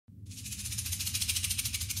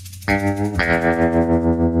Are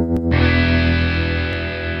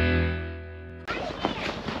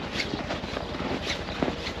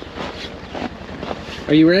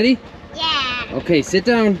you ready? Yeah. Okay, sit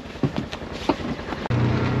down.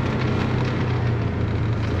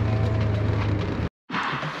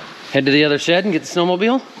 Head to the other shed and get the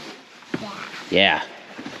snowmobile? Yeah.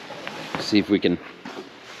 See if we can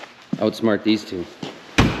outsmart these two.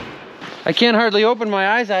 I can't hardly open my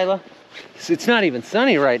eyes, Isla. It's not even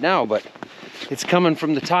sunny right now, but it's coming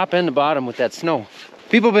from the top and the bottom with that snow.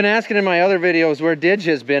 People have been asking in my other videos where Didge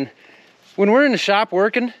has been. When we're in the shop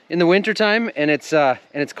working in the winter time and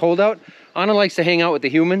it's cold out, Anna likes to hang out with the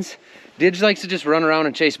humans. Didge likes to just run around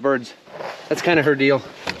and chase birds. That's kind of her deal.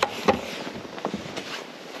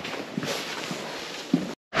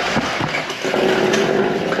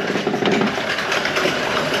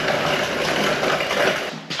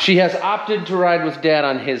 She has opted to ride with Dad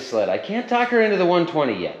on his sled. I can't talk her into the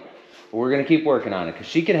 120 yet, but we're gonna keep working on it because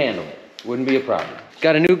she can handle it. Wouldn't be a problem.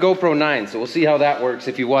 Got a new GoPro 9, so we'll see how that works.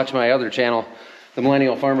 If you watch my other channel, the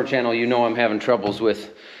Millennial Farmer channel, you know I'm having troubles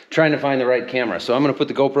with trying to find the right camera. So I'm gonna put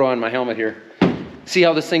the GoPro on my helmet here, see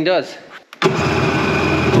how this thing does.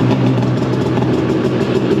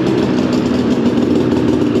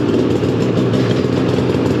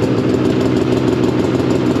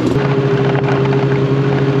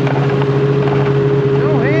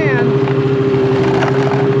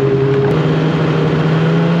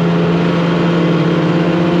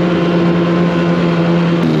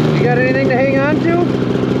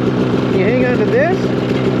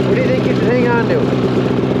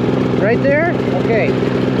 Right there? Okay.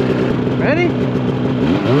 Ready?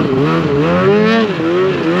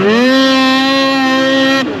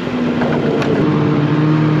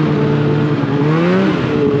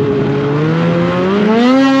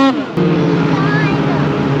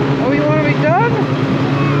 Oh, you want to be done?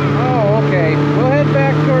 Oh, okay. We'll head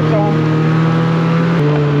back towards home.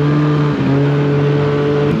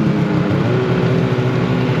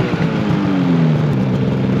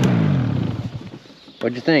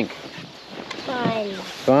 What'd you think? Fun.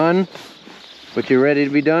 Fun? But you ready to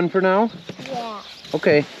be done for now? Yeah.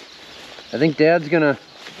 Okay. I think Dad's gonna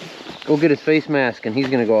go get his face mask and he's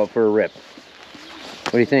gonna go out for a rip.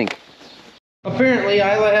 What do you think? Apparently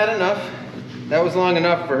Isla had enough. That was long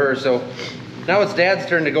enough for her, so now it's Dad's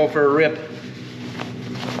turn to go for a rip.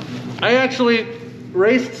 I actually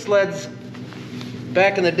raced sleds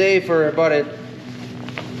back in the day for about a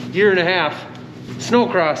year and a half.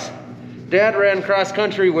 Snowcross. Dad ran cross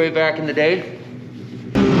country way back in the day.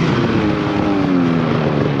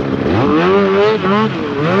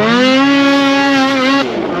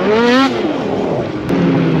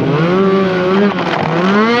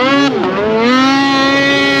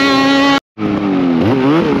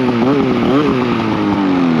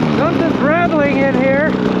 Something's rattling in here.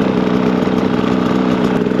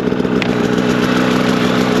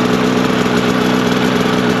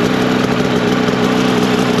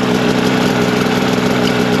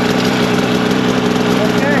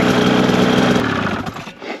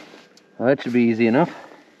 Well, that should be easy enough.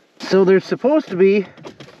 So there's supposed to be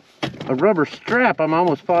a rubber strap, I'm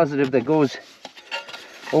almost positive, that goes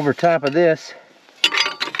over top of this.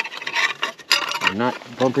 And not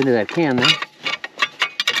bump into that can there.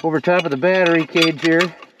 Over top of the battery cage here.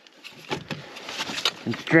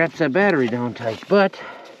 And straps that battery down tight. But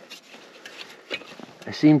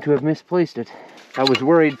I seem to have misplaced it. I was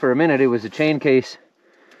worried for a minute it was a chain case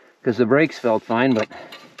because the brakes felt fine, but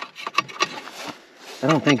I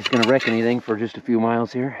don't think it's going to wreck anything for just a few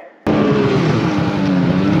miles here.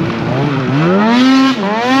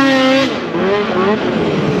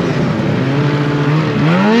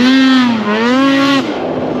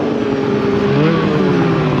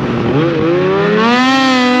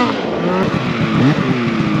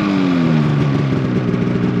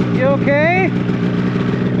 You okay?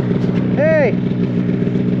 Hey!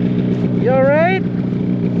 You alright?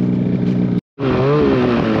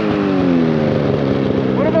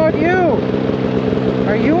 What about you?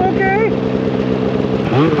 Are you okay?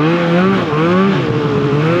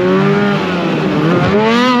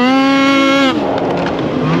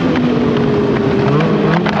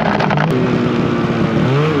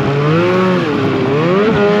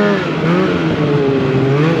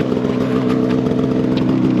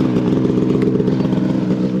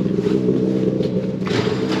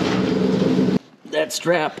 That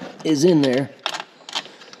strap is in there.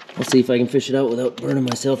 I'll see if I can fish it out without burning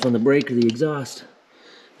myself on the brake or the exhaust.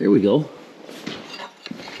 There we go.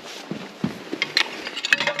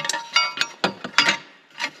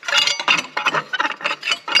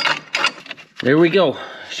 There we go.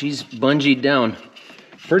 She's bungeed down.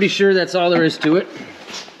 Pretty sure that's all there is to it.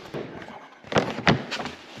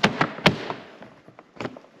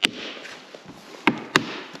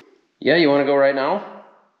 Yeah, you want to go right now?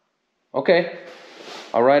 Okay.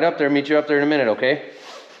 I'll ride up there, meet you up there in a minute, okay?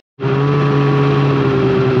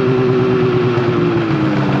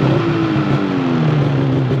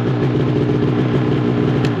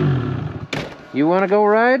 You want to go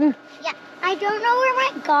riding? Yeah, I don't know where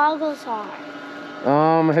my goggles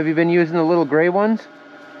are. Have you been using the little gray ones?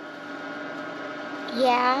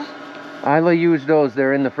 Yeah. Isla used those.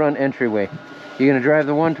 They're in the front entryway. You gonna drive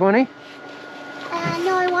the 120?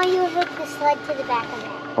 No, I want you to hook the sled to the back of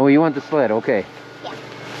that. Oh, you want the sled? Okay. Yeah.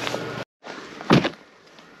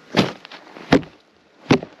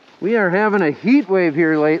 We are having a heat wave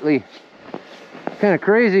here lately. Kind of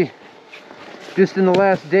crazy. Just in the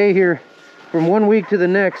last day here, from 1 week to the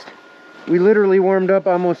next, we literally warmed up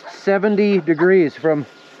almost 70 degrees, from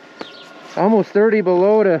almost 30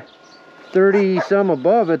 below to 30 some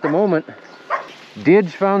above at the moment.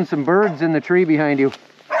 Didge found some birds in the tree behind you.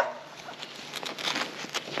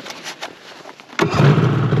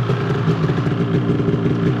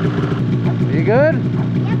 You good?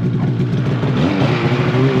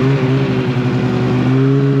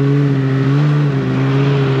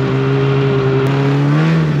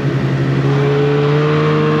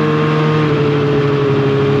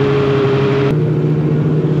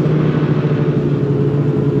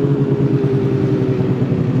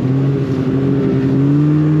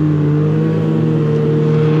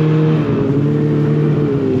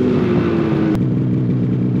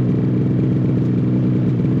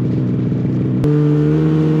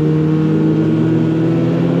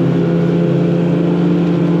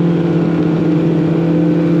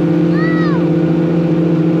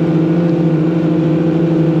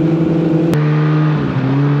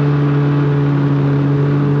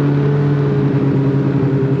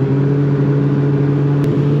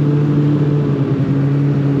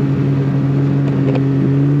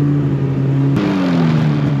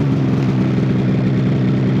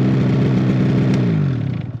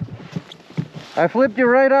 I flipped you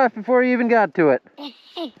right off before you even got to it.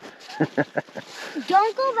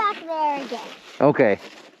 Don't go back there again. Okay.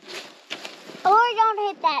 Or don't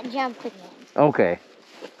hit that jump again. Okay.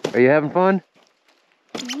 Are you having fun?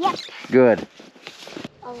 Yep. Good.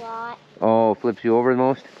 A lot. Oh, flips you over the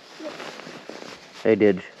most? Yep. They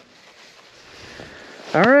did.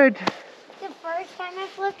 All right. The first time I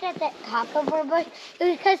flipped at that cocklebur bush, it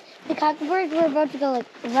was because the cockleburs were about to go like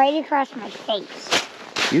right across my face.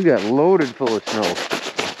 You got loaded full of snow.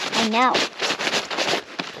 I know.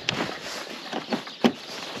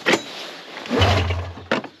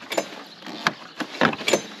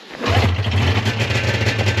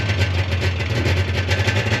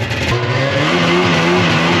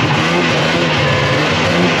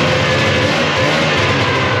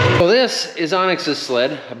 So this is Onyx's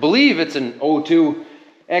sled. I believe it's an 02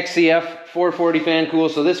 XCF 440 fan cool.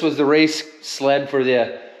 So this was the race sled for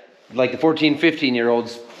the 14, 15 year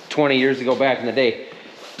olds 20 years ago back in the day.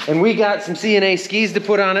 And we got some CNA skis to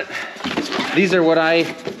put on it. These are what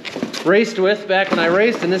I raced with back when I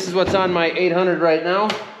raced, and this is what's on my 800 right now.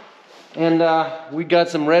 And we got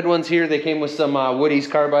some red ones here. They came with some Woody's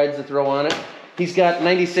carbides to throw on it. He's got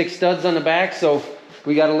 96 studs on the back, so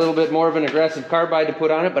we got a little bit more of an aggressive carbide to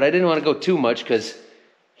put on it, but I didn't want to go too much because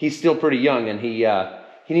he's still pretty young, and he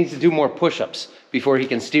needs to do more push-ups before he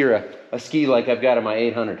can steer a ski like I've got on my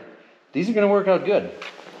 800. These are gonna work out good.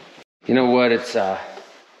 You know what, it's a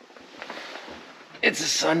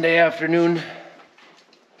Sunday afternoon.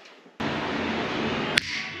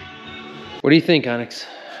 What do you think, Onyx?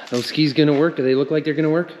 Those skis gonna work? Do they look like they're gonna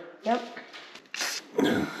work? Yep.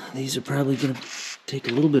 These are probably gonna take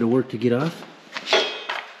a little bit of work to get off.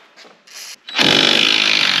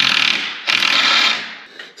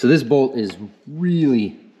 So this bolt is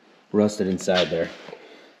really rusted inside there.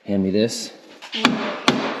 Hand me this.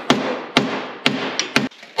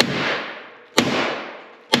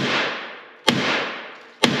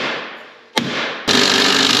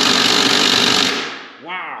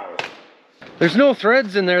 Wow. There's no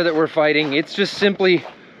threads in there that we're fighting. It's just simply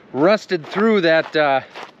rusted through that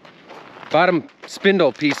bottom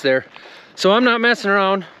spindle piece there. So I'm not messing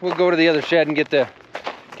around. We'll go to the other shed and get the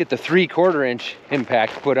 3/4 inch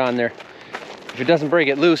impact put on there. If it doesn't break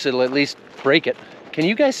it loose, it'll at least break it. Can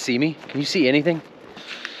you guys see me? Can you see anything?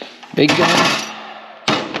 Big guy.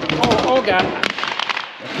 Oh God.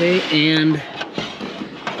 Okay, and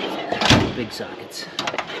big sockets.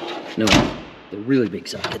 No, the really big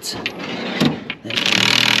sockets.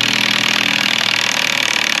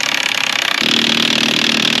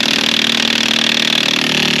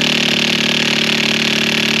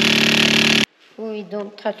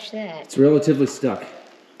 don't touch that. It's relatively stuck.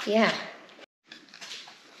 Yeah.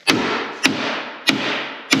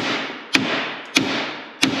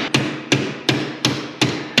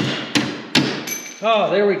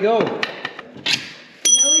 Oh, there we go. Now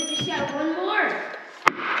we just got one more.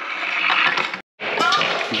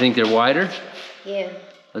 You think they're wider? Yeah.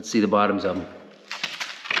 Let's see the bottoms of them.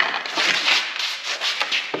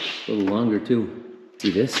 A little longer too.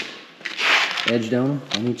 See this? Edge down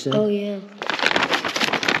on each side? Oh yeah.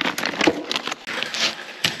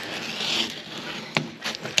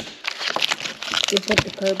 You put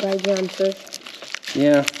the carbides on first?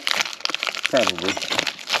 Yeah, probably.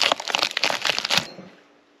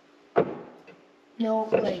 No,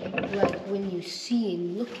 like when you see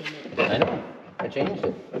him looking at it. I know. I changed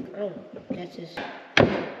it. Oh, that's just.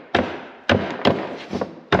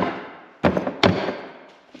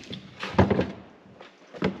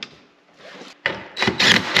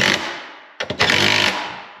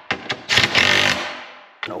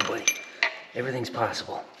 Nobody. Everything's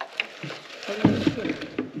possible.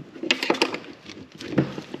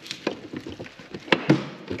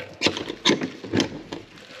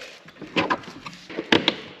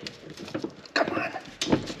 Come on.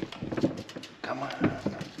 Come on.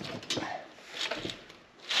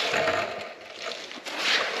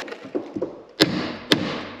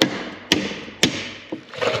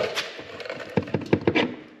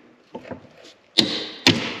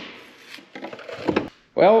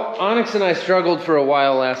 Well, Onyx and I struggled for a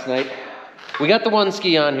while last night. We got the one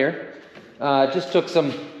ski on here. Just took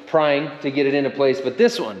some prying to get it into place, but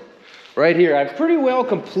this one right here, I've pretty well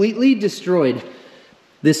completely destroyed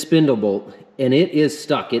this spindle bolt, and it is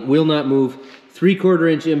stuck. It will not move. 3/4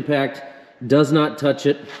 inch impact, does not touch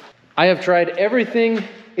it. I have tried everything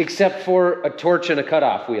except for a torch and a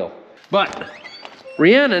cutoff wheel. But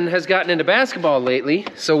Rhiannon has gotten into basketball lately,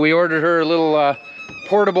 so we ordered her a little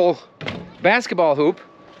portable basketball hoop,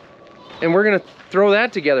 and we're gonna throw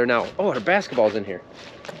that together now. Oh, her basketball's in here.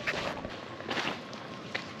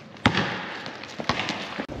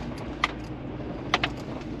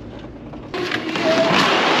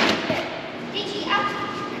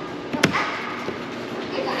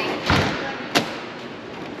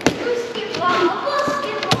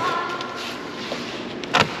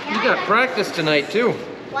 You got practice tonight too.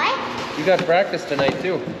 What? You got practice tonight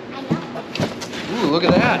too. I know. Ooh, look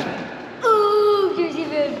at that. Ooh, there's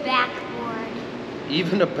even a backboard.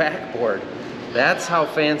 Even a backboard. That's how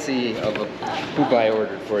fancy of a hoop I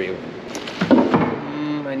ordered for you.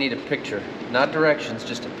 I need a picture. Not directions,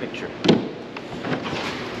 just a picture.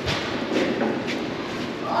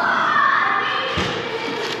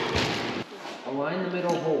 Align the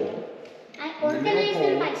middle hole. I organized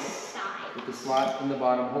it by side. With the slot in the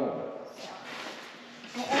bottom hole.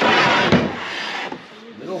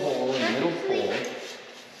 Middle hole and middle pole.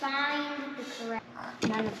 Find the correct.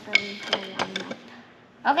 None of them will line up.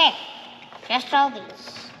 Okay, just all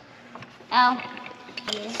these. Oh,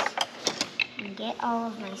 this. And get all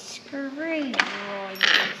of my screws lined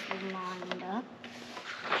up.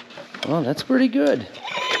 Oh, that's pretty good.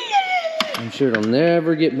 I'm sure it'll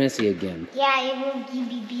never get messy again. Yeah, it will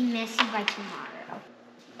be messy by tomorrow.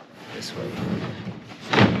 This way.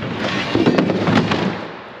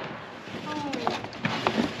 Oh.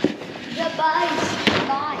 The bugs.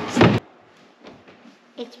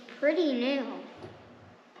 It's pretty new.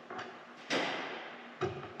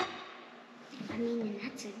 I mean,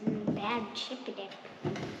 that's a bad chip-a-dip.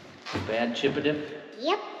 Bad chip-a-dip?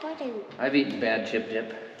 Yep, I do. I've eaten bad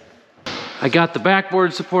chip-dip. I got the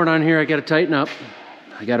backboard support on here. I got to tighten up.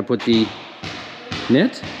 I got to put the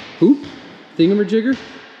net, hoop, thingamajigger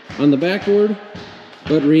on the backboard.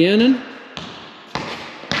 But Rhiannon,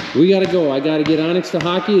 we got to go. I got to get Onyx to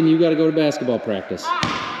hockey and you got to go to basketball practice.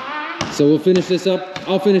 So we'll finish this up.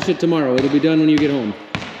 I'll finish it tomorrow. It'll be done when you get home.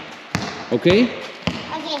 Okay?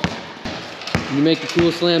 Okay. You make a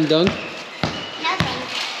cool slam dunk? No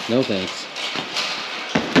thanks. No thanks.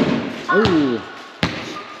 Oh.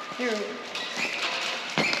 Here.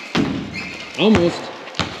 Almost.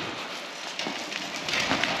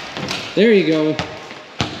 There you go.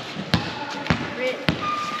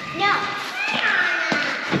 No.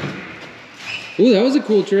 Ooh, that was a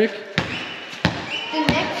cool trick. The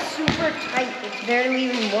neck's super tight. It's barely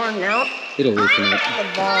even worn out. It'll loosen up. The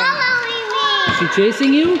ball. Is she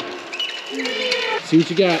chasing you? See what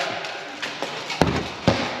you got.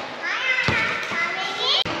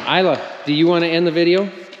 Isla, do you want to end the video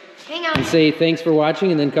Hang on. and say thanks for watching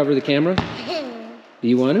and then cover the camera? Do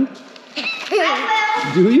you want to?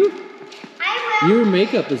 I Do you? will. I will. Your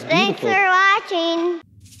makeup is Thanks beautiful. for watching.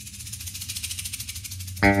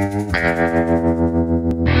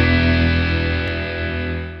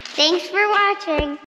 Thanks for watching.